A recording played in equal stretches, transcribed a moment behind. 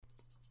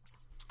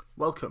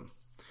Welcome.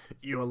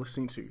 You are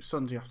listening to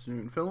Sunday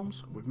Afternoon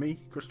Films with me,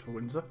 Christopher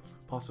Windsor,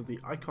 part of the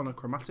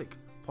Iconochromatic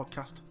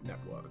Podcast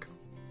Network.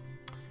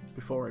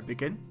 Before I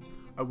begin,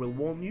 I will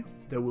warn you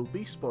there will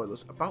be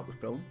spoilers about the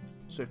film,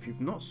 so if you've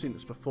not seen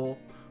this before,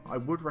 I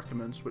would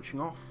recommend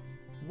switching off,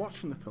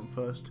 watching the film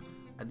first,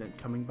 and then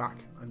coming back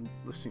and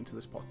listening to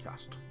this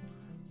podcast.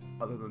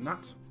 Other than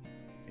that,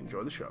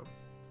 enjoy the show.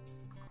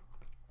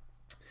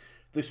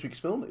 This week's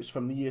film is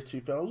from the year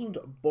 2000,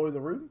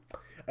 Boiler Room,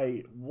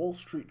 a Wall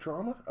Street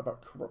drama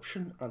about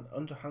corruption and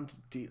underhanded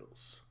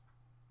deals.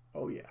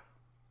 Oh yeah.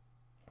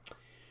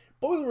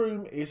 Boiler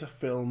Room is a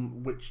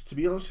film which, to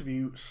be honest with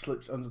you,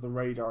 slips under the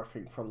radar, I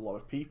think, for a lot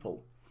of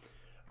people.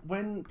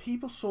 When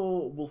people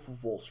saw Wolf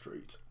of Wall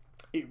Street,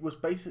 it was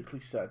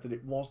basically said that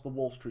it was the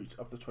Wall Street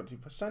of the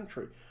 21st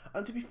century.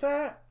 And to be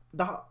fair,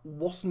 that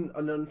wasn't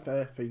an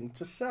unfair thing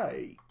to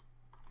say.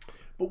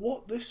 But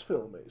what this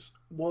film is,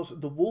 was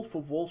the Wolf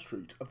of Wall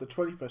Street of the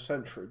 21st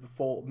century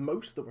before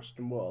most of the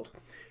Western world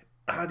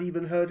had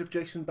even heard of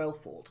Jason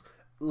Belfort.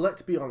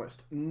 Let's be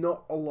honest,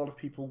 not a lot of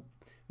people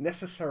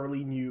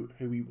necessarily knew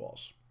who he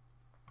was.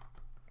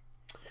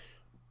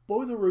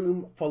 Boiler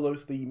Room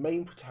follows the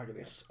main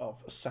protagonist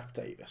of Seth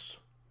Davis.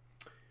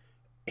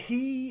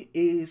 He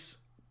is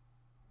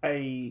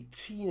a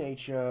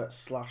teenager /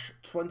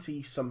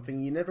 20-something,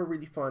 you never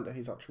really find out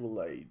his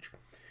actual age,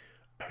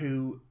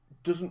 who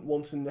doesn't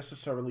want to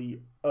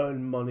necessarily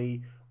earn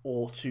money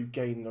or to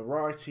gain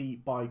notoriety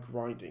by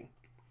grinding.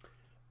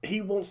 He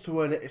wants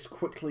to earn it as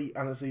quickly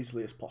and as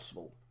easily as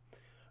possible.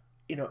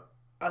 You know,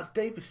 as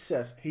Davis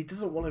says, he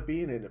doesn't want to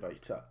be an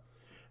innovator.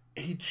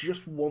 He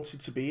just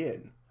wanted to be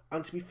in.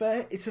 And to be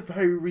fair, it's a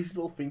very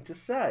reasonable thing to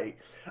say.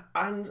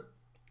 And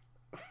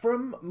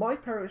from my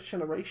parents'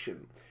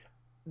 generation,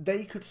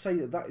 they could say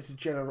that is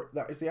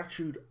the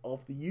attitude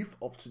of the youth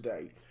of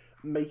today,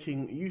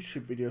 making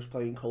YouTube videos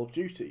playing Call of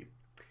Duty.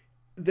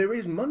 There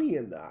is money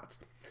in that,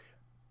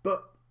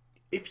 but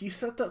if you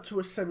said that to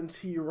a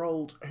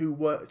 70-year-old who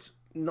worked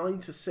 9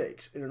 to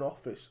 6 in an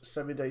office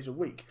 7 days a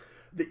week,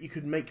 that you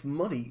could make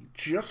money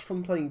just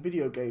from playing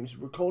video games,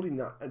 recording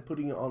that and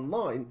putting it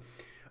online,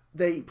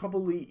 they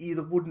probably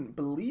either wouldn't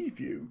believe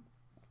you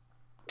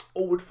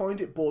or would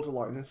find it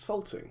borderline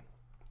insulting.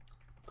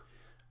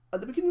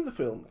 At the beginning of the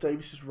film,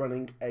 Davis is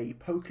running a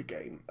poker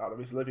game out of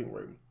his living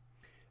room.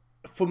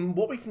 From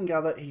what we can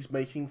gather, he's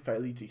making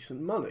fairly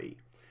decent money.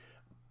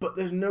 But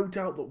there's no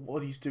doubt that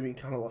what he's doing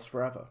cannot last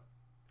forever.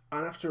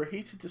 And after a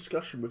heated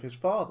discussion with his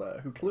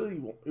father, who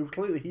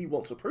clearly he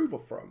wants approval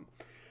from,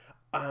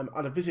 and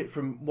a visit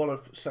from one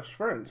of Seth's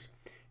friends,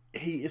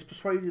 he is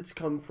persuaded to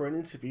come for an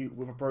interview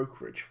with a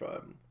brokerage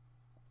firm.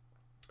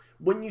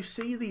 When you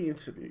see the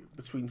interview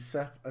between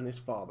Seth and his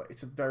father,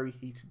 it's a very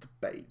heated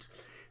debate.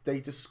 They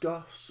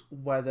discuss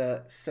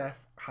whether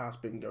Seth has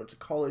been going to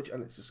college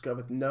and it's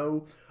discovered,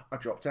 no, I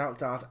dropped out,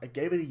 Dad. I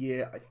gave it a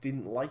year. I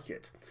didn't like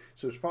it.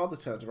 So his father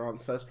turns around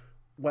and says,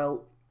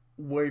 well,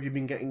 where have you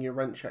been getting your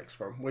rent checks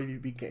from? Where have you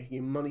been getting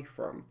your money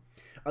from?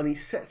 And he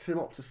sets him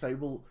up to say,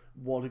 well,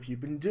 what have you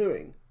been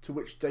doing? To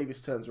which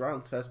Davis turns around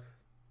and says,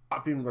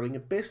 I've been running a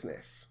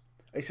business.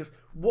 And he says,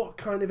 what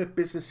kind of a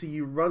business are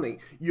you running?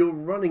 You're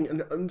running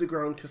an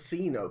underground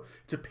casino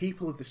to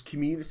people of this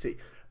community.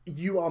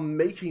 You are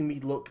making me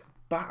look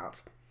bad.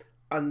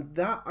 And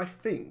that, I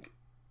think,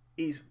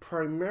 is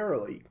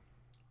primarily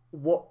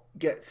what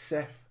gets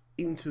Seth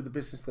into the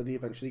business that he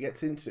eventually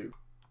gets into.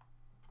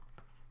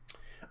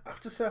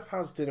 After Seth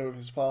has dinner with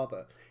his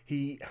father,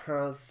 he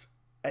has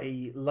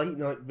a late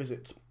night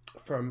visit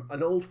from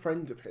an old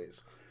friend of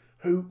his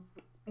who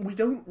we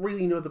don't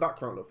really know the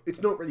background of.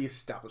 It's not really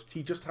established.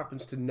 He just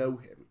happens to know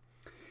him.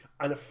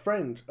 And a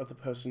friend of the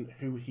person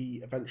who he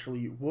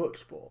eventually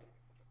works for.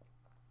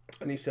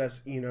 And he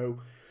says, you know,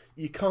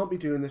 you can't be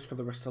doing this for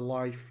the rest of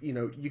life. You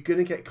know, you're going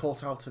to get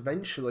caught out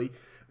eventually.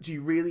 Do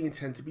you really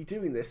intend to be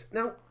doing this?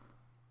 Now,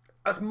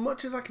 as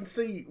much as I can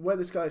see where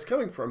this guy is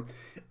coming from,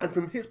 and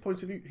from his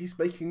point of view, he's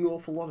making an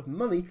awful lot of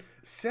money,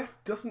 Seth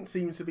doesn't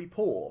seem to be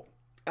poor.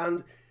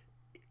 And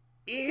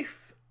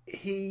if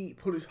he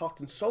put his heart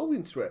and soul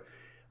into it,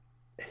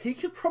 he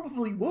could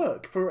probably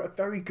work for a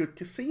very good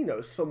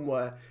casino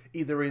somewhere,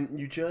 either in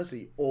New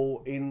Jersey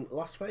or in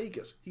Las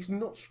Vegas. He's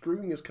not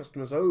screwing his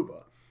customers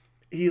over.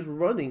 He is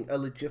running a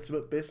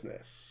legitimate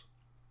business.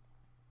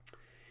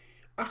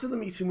 After the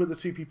meeting with the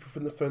two people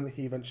from the firm that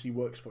he eventually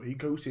works for, he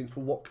goes in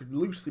for what could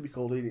loosely be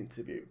called an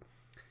interview.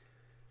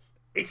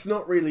 It's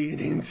not really an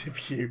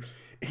interview.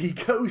 He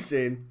goes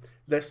in,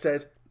 they're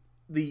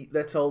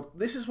told,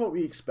 this is what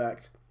we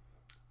expect,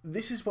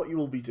 this is what you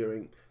will be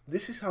doing,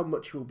 this is how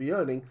much you will be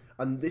earning,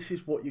 and this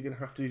is what you're going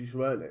to have to do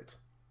to earn it.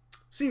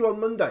 See you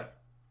on Monday,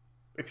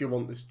 if you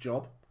want this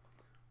job.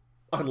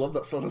 I'd love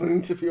that sort of an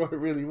interview, I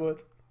really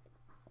would.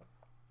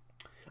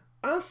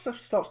 As Seth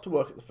starts to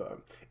work at the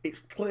firm, it's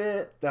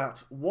clear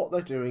that what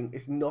they're doing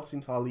is not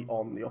entirely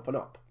on the up and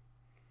up.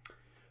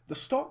 The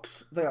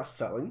stocks they are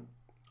selling,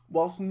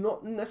 whilst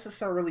not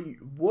necessarily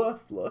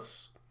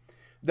worthless,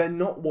 they're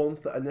not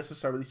ones that are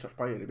necessarily touched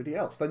by anybody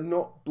else. They're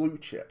not blue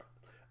chip.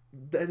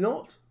 They're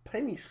not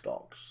penny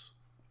stocks.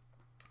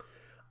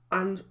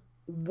 And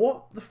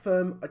what the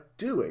firm are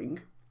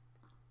doing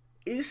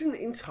isn't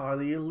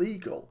entirely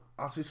illegal,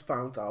 as is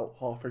found out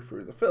halfway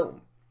through the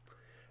film.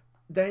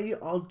 They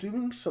are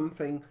doing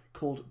something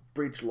called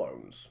bridge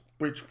loans,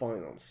 bridge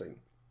financing.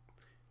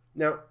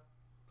 Now,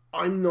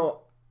 I'm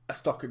not a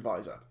stock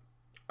advisor.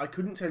 I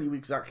couldn't tell you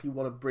exactly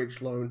what a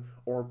bridge loan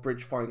or a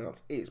bridge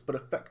finance is, but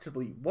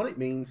effectively what it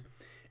means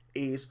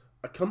is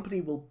a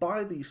company will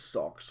buy these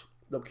stocks,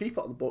 they'll keep it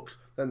on the books,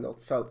 then they'll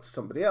sell it to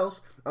somebody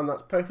else, and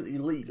that's perfectly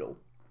legal.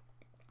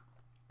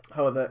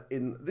 However,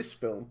 in this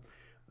film,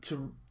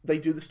 they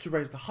do this to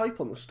raise the hype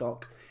on the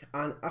stock,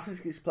 and as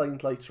is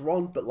explained later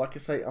on, but like I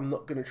say, I'm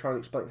not going to try and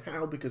explain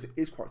how because it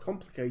is quite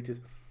complicated,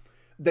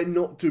 they're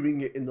not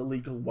doing it in the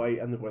legal way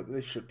and the way that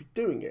they should be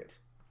doing it.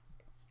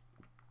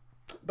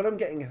 But I'm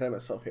getting ahead of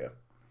myself here.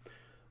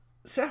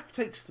 Seth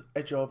takes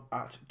a job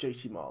at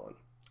JT Marlin,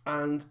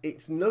 and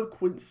it's no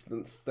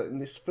coincidence that in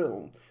this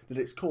film that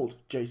it's called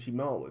JT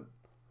Marlin.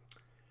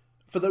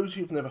 For those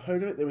who've never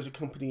heard of it, there is a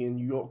company in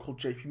New York called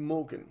JP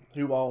Morgan,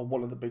 who are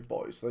one of the big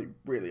boys. They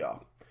really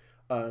are.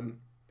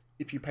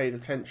 If you paid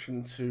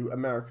attention to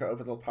America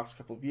over the past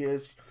couple of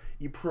years,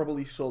 you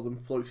probably saw them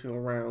floating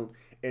around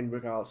in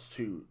regards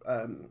to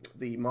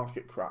the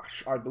market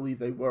crash. I believe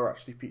they were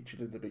actually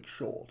featured in The Big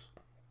Short.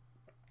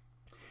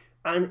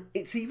 And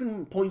it's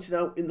even pointed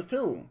out in the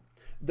film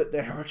that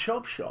they're a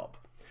chop shop.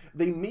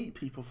 They meet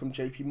people from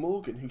JP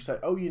Morgan who say,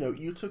 oh,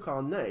 you took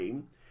our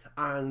name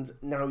and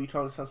now you're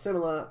trying to sound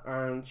similar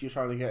and you're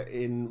trying to get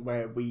in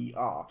where we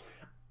are.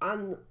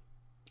 And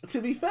to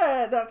be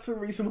fair, that's a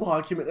reasonable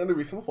argument and a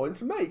reasonable point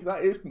to make.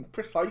 That is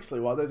precisely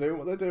why they're doing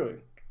what they're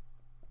doing.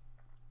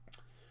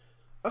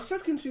 As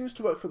Seth continues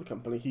to work for the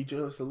company, he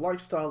enjoys the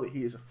lifestyle that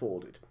he is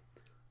afforded.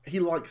 He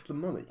likes the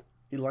money.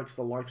 He likes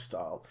the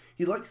lifestyle.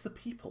 He likes the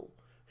people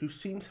who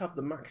seem to have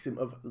the maxim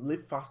of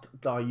live fast,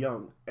 die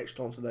young etched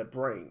onto their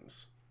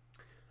brains.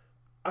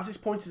 As is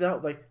pointed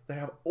out, they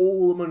have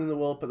all the money in the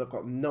world, but they've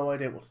got no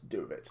idea what to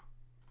do with it.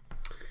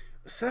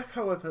 Seth,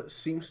 however,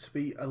 seems to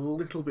be a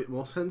little bit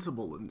more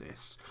sensible than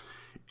this.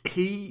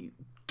 He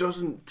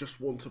doesn't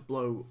just want to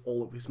blow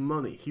all of his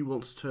money. He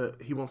wants to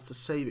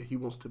save it. He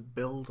wants to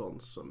build on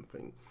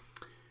something.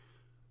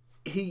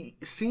 He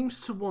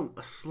seems to want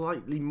a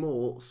slightly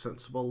more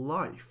sensible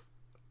life.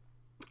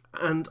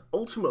 And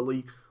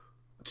ultimately,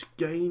 to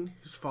gain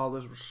his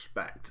father's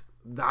respect,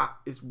 that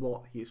is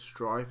what he is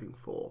striving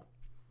for.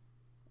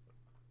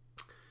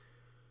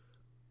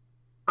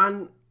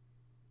 And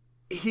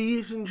he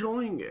is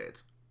enjoying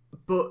it.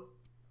 But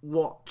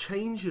what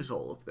changes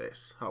all of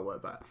this,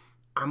 however,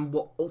 and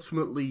what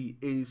ultimately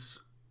is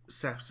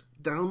Seth's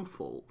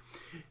downfall,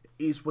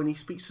 is when he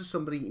speaks to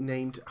somebody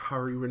named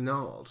Harry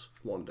Renard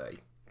one day.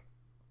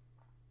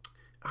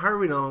 Harry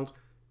Renard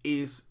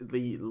is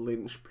the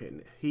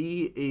linchpin.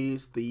 He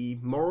is the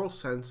moral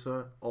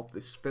centre of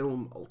this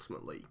film,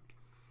 ultimately.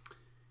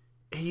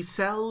 He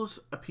sells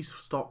a piece of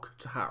stock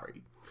to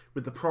Harry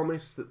with the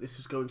promise that this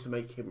is going to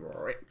make him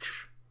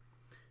rich.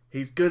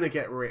 He's going to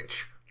get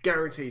rich.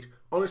 Guaranteed.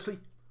 Honestly,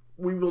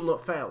 we will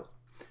not fail.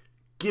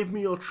 Give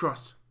me your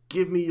trust.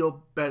 Give me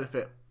your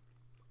benefit.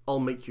 I'll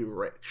make you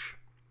rich.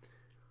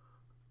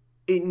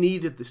 It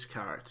needed this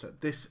character.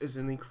 This is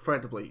an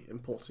incredibly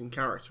important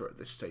character at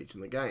this stage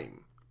in the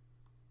game.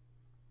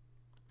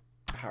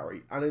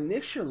 Harry, and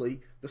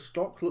initially the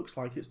stock looks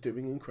like it's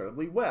doing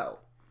incredibly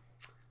well.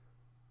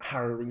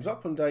 Harry rings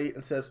up one day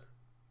and says,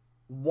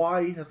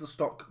 why has the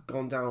stock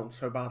gone down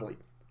so badly?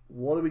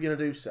 What are we going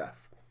to do,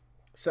 Seth?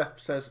 Seth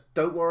says,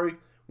 don't worry,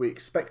 we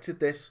expected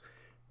this.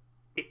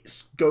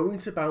 It's going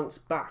to bounce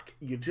back.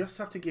 You just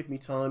have to give me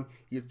time.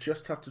 You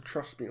just have to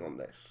trust me on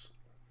this.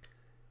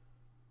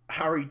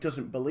 Harry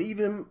doesn't believe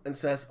him and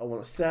says, I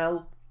want to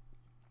sell.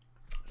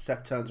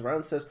 Seth turns around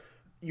and says,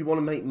 you want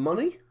to make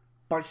money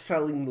by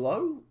selling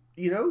low?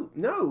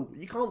 No,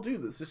 you can't do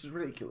this. This is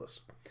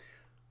ridiculous.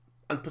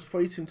 And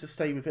persuades him to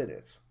stay within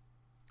it.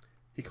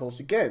 He calls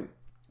again,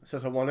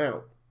 says, I want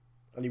out.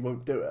 And he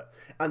won't do it.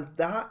 And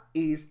that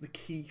is the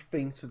key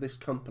thing to this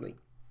company.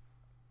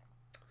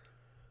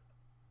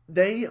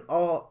 They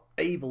are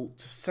able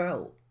to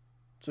sell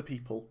to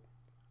people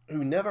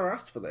who never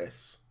asked for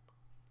this,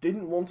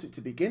 didn't want it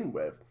to begin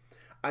with,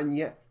 and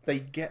yet they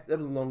get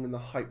them along in the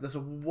hype. There's a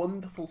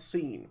wonderful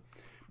scene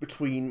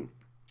between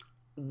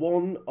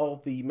one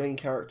of the main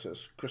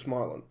characters, Chris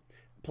Marlin,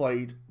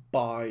 played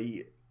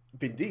by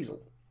Vin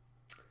Diesel,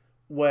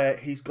 where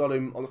he's got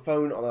him on the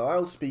phone on a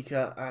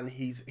loudspeaker and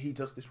he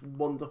does this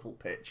wonderful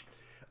pitch.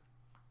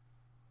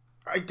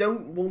 I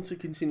don't want to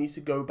continue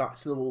to go back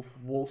to The Wolf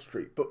of Wall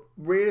Street, but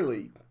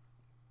really,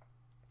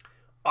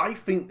 I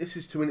think this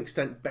is to an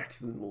extent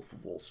better than Wolf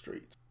of Wall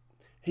Street.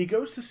 He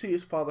goes to see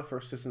his father for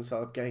assistance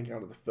out of getting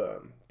out of the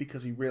firm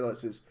because he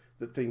realises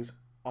that things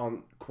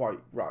aren't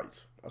quite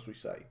right, as we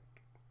say.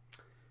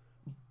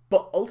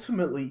 But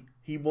ultimately,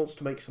 he wants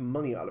to make some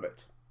money out of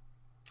it.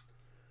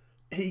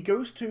 He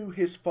goes to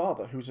his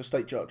father, who's a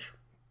state judge,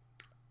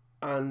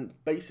 and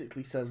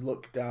basically says,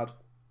 look, Dad,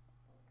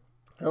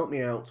 help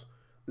me out.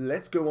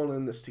 Let's go on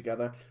in this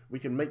together. We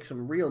can make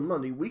some real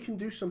money. We can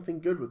do something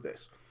good with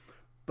this.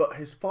 But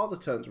his father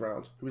turns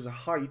around, who is a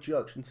high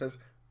judge, and says,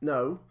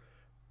 no,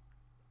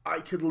 I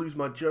could lose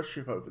my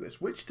judgeship over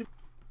this, which, to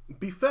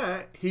be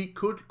fair, he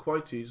could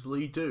quite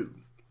easily do.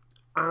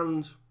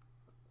 And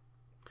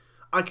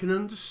I can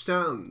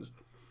understand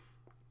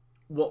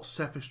what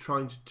Seth is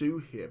trying to do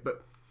here,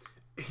 but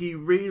he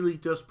really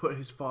does put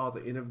his father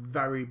in a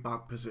very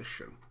bad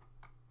position.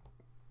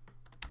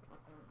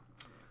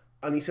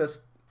 And he says,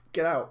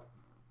 get out.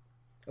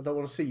 I don't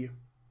want to see you.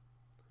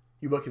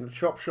 You work in a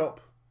chop shop.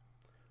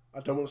 I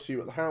don't want to see you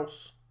at the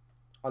house.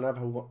 I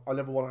never want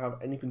to have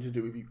anything to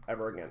do with you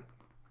ever again.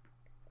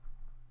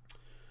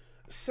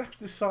 Seth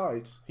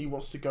decides he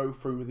wants to go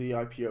through with the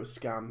IPO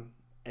scam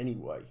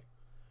anyway.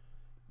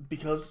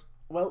 Because,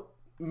 well,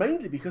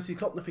 mainly because he's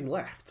got nothing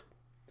left.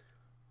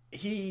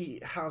 He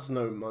has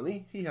no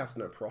money. He has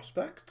no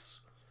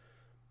prospects.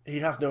 He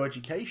has no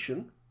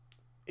education.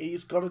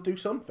 He's got to do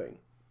something.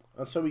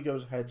 And so he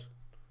goes ahead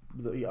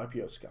with the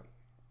IPO scam.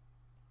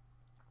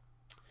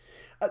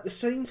 At the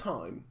same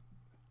time,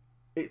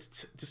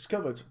 it's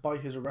discovered by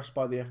his arrest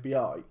by the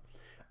FBI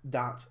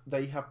that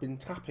they have been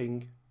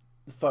tapping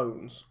the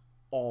phones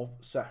of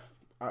Seth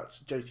at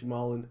JT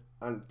Marlin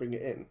and bring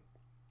it in.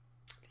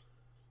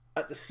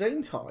 At the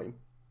same time,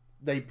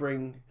 they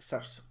bring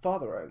Seth's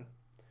father in,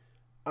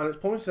 and it's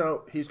pointed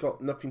out he's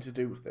got nothing to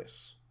do with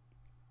this.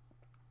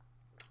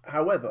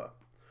 However,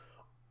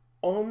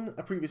 on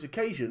a previous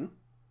occasion,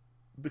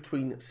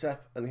 between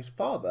Seth and his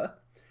father,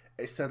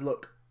 it said,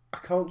 look, I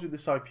can't do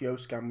this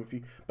IPO scam with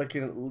you, but I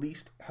can at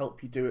least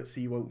help you do it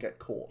so you won't get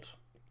caught.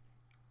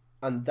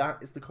 And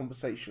that is the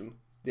conversation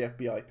the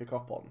FBI pick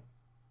up on.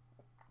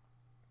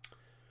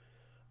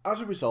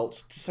 As a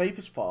result, to save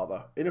his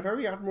father, in a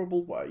very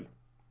admirable way,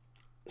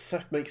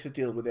 Seth makes a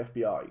deal with the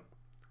FBI,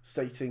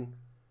 stating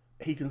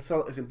he can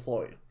sell it as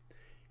employer.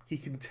 He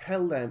can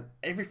tell them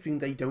everything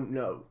they don't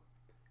know.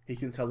 He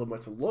can tell them where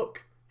to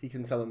look. He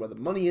can tell them where the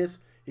money is.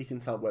 He can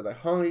tell where they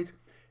hide.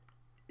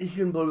 He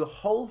can blow the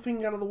whole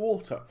thing out of the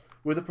water.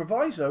 With a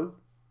proviso,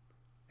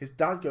 his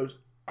dad goes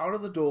out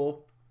of the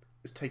door,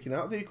 is taken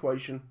out of the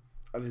equation,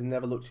 and is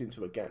never looked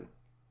into again.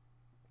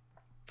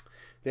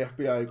 The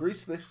FBI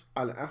agrees to this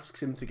and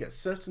asks him to get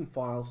certain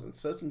files and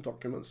certain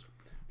documents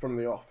from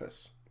the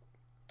office.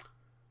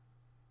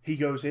 He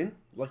goes in,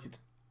 like it's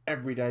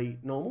everyday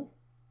normal,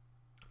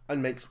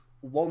 and makes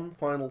one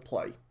final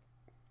play.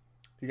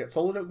 He gets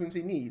all the documents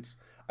he needs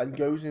and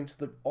goes into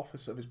the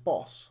office of his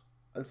boss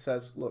and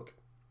says, look,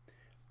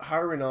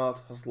 Harry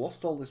Renard has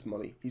lost all this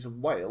money. He's a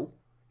whale.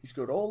 He's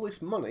got all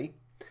this money.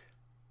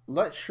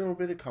 Let's show him a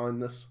bit of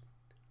kindness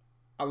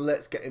and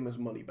let's get him his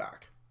money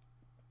back.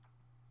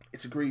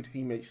 It's agreed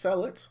he may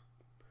sell it,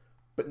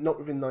 but not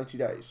within 90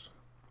 days.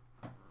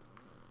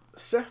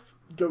 Seth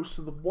goes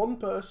to the one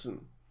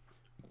person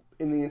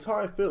in the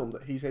entire film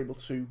that he's able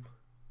to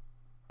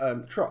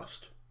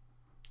trust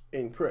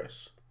in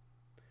Chris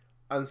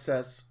and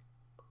says,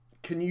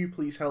 can you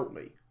please help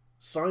me?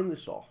 Sign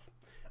this off.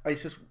 And he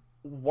says,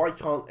 why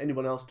can't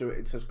anyone else do it?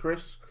 It says,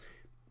 Chris,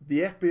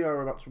 the FBI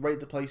are about to raid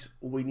the place.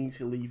 We need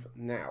to leave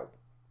now.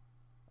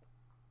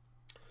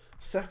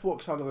 Seth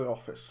walks out of the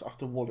office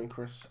after warning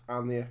Chris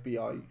and the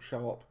FBI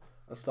show up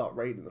and start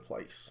raiding the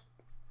place.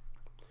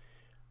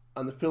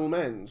 And the film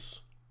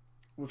ends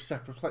with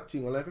Seth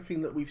reflecting on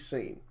everything that we've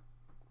seen.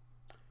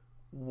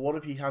 What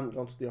if he hadn't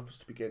gone to the office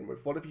to begin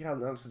with? What if he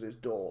hadn't answered his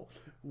door?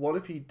 What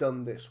if he'd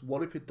done this?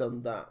 What if he'd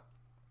done that?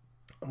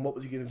 And what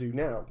was he going to do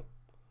now?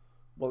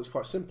 Well, it's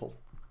quite simple.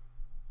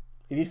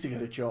 He needs to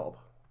get a job.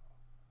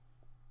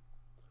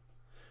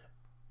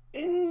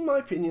 In my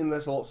opinion,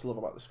 there's a lot to love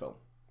about this film.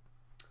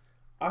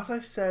 As I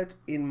said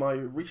in my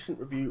recent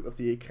review of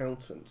The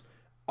Accountant,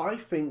 I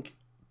think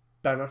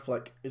Ben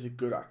Affleck is a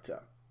good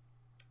actor.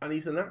 And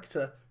he's an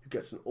actor who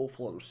gets an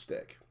awful lot of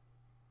stick.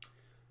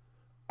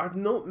 I've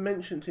not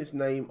mentioned his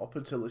name up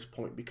until this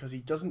point because he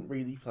doesn't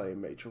really play a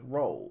major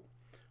role.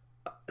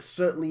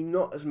 Certainly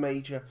not as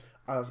major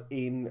as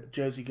in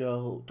Jersey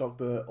Girl,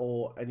 Dogma,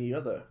 or any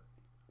other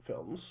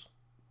films.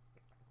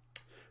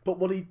 But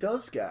what he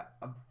does get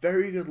are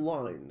very good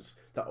lines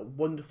that are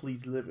wonderfully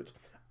delivered.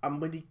 And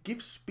when he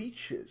gives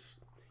speeches,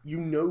 you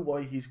know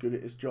why he's good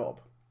at his job.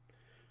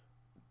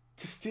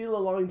 To steal a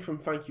line from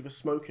Thank You for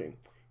Smoking,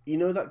 you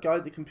know that guy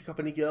that can pick up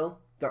any girl?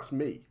 That's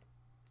me.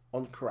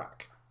 On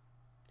crack.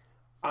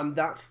 And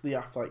that's the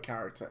Affleck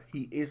character.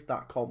 He is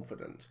that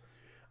confident.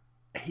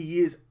 He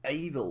is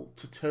able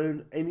to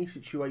turn any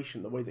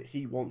situation the way that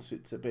he wants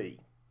it to be.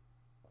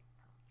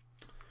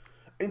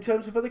 In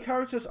terms of other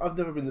characters, I've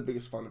never been the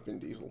biggest fan of Vin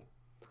Diesel.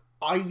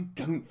 I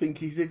don't think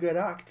he's a good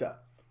actor.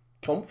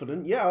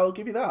 Confident, yeah, I'll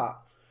give you that.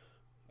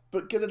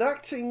 But good at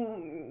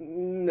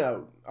acting,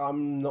 no.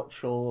 I'm not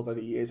sure that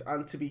he is.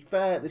 And to be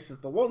fair, this is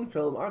the one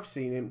film I've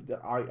seen him that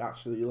I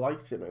actually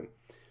liked him in.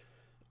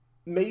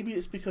 Maybe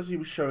it's because he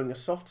was showing a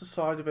softer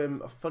side of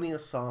him, a funnier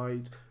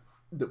side,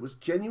 that was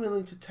genuinely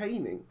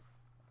entertaining.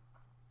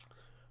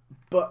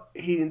 But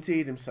he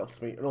endeared himself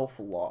to me an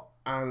awful lot.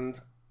 And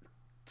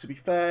to be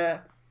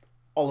fair,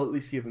 I'll at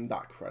least give him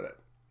that credit,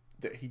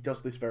 that he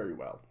does this very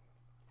well.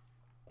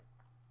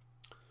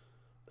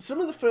 Some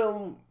of the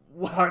film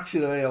Well,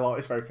 actually, a lot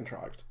is very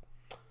contrived.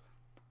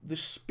 The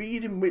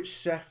speed in which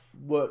Seth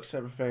works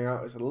everything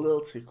out is a little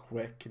too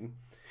quick, and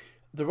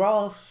there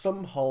are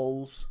some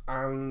holes,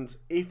 and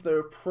if they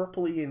were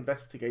properly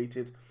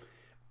investigated,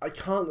 I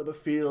can't ever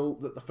feel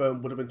that the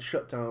firm would have been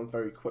shut down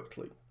very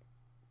quickly.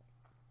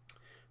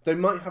 They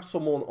might have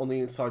someone on the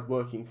inside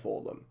working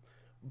for them,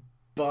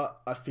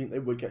 but I think they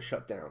would get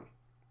shut down.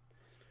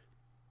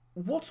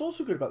 What's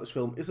also good about this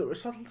film is that there are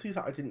subtleties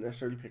that I didn't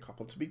necessarily pick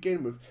up on to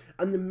begin with,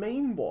 and the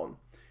main one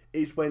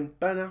is when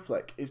Ben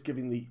Affleck is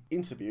giving the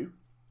interview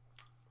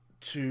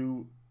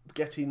to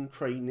getting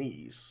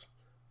trainees,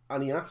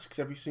 and he asks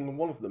every single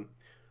one of them,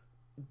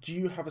 do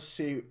you have a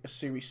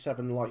Series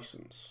 7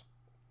 license?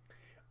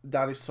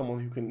 That is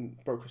someone who can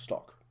broker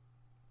stock.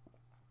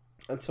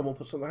 And someone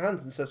puts on their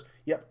hand and says,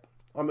 yep,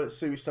 I'm a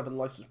Series 7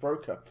 licensed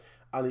broker,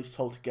 and he's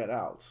told to get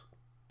out.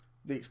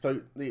 The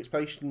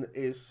explanation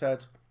is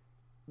said,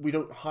 we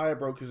don't hire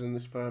brokers in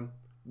this firm,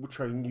 we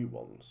train new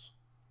ones.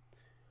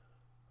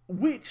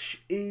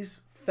 Which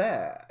is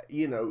fair,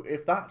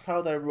 if that's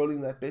how they're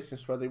running their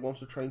business, where they want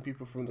to train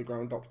people from the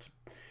ground up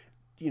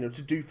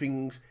to do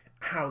things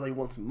how they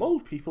want to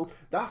mould people,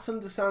 that's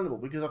understandable,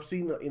 because I've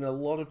seen that in a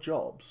lot of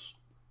jobs.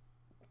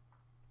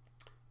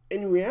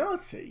 In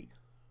reality,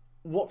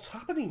 what's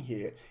happening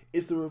here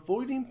is they're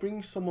avoiding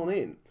bringing someone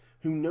in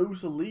who knows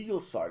the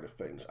legal side of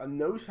things and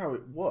knows how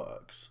it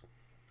works,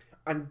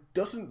 and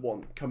doesn't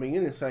want coming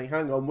in and saying,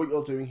 hang on, what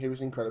you're doing here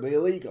is incredibly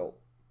illegal.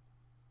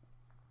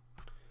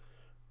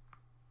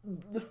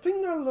 The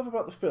thing that I love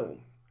about the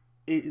film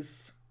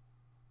is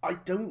I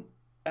don't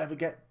ever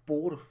get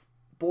bored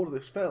of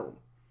this film.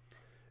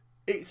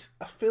 It's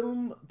a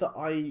film that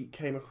I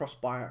came across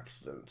by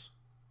accident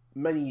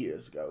many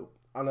years ago,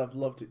 and I've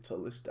loved it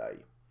till this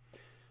day.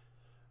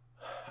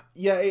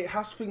 Yeah, it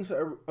has things that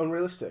are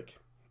unrealistic.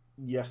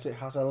 Yes, it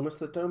has elements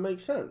that don't make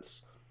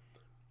sense.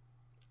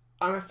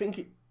 And I think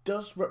it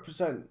does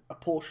represent a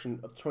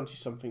portion of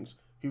 20-somethings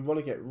who want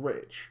to get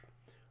rich,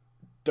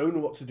 don't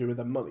know what to do with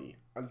their money,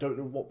 and don't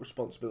know what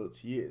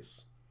responsibility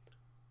is,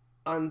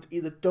 and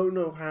either don't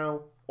know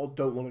how or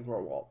don't want to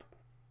grow up.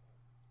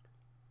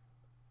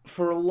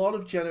 For a lot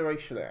of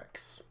Generation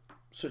X,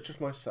 such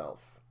as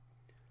myself,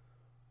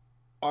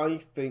 I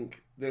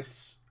think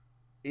this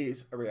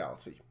is a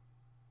reality.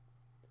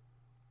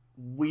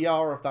 We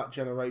are of that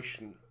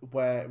generation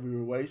where we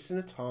were raised in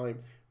a time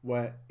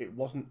where it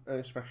wasn't an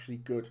especially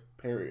good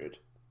period.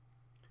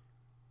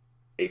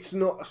 It's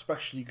not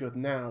especially good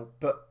now,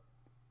 but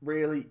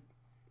really,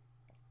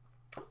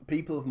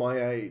 people of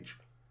my age,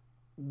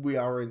 we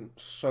are in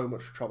so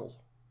much trouble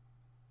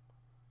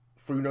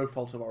through no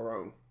fault of our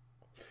own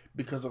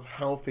because of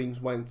how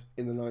things went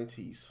in the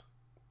 90s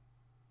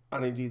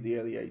and indeed the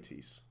early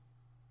 80s.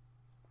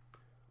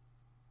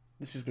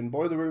 This has been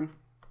Boiler Room.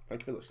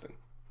 Thank you for listening.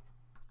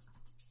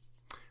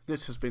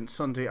 This has been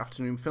Sunday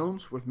Afternoon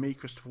Films with me,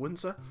 Christopher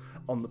Windsor,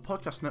 on the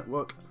podcast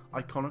network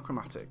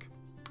Iconochromatic.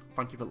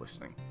 Thank you for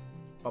listening.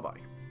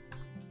 Bye-bye.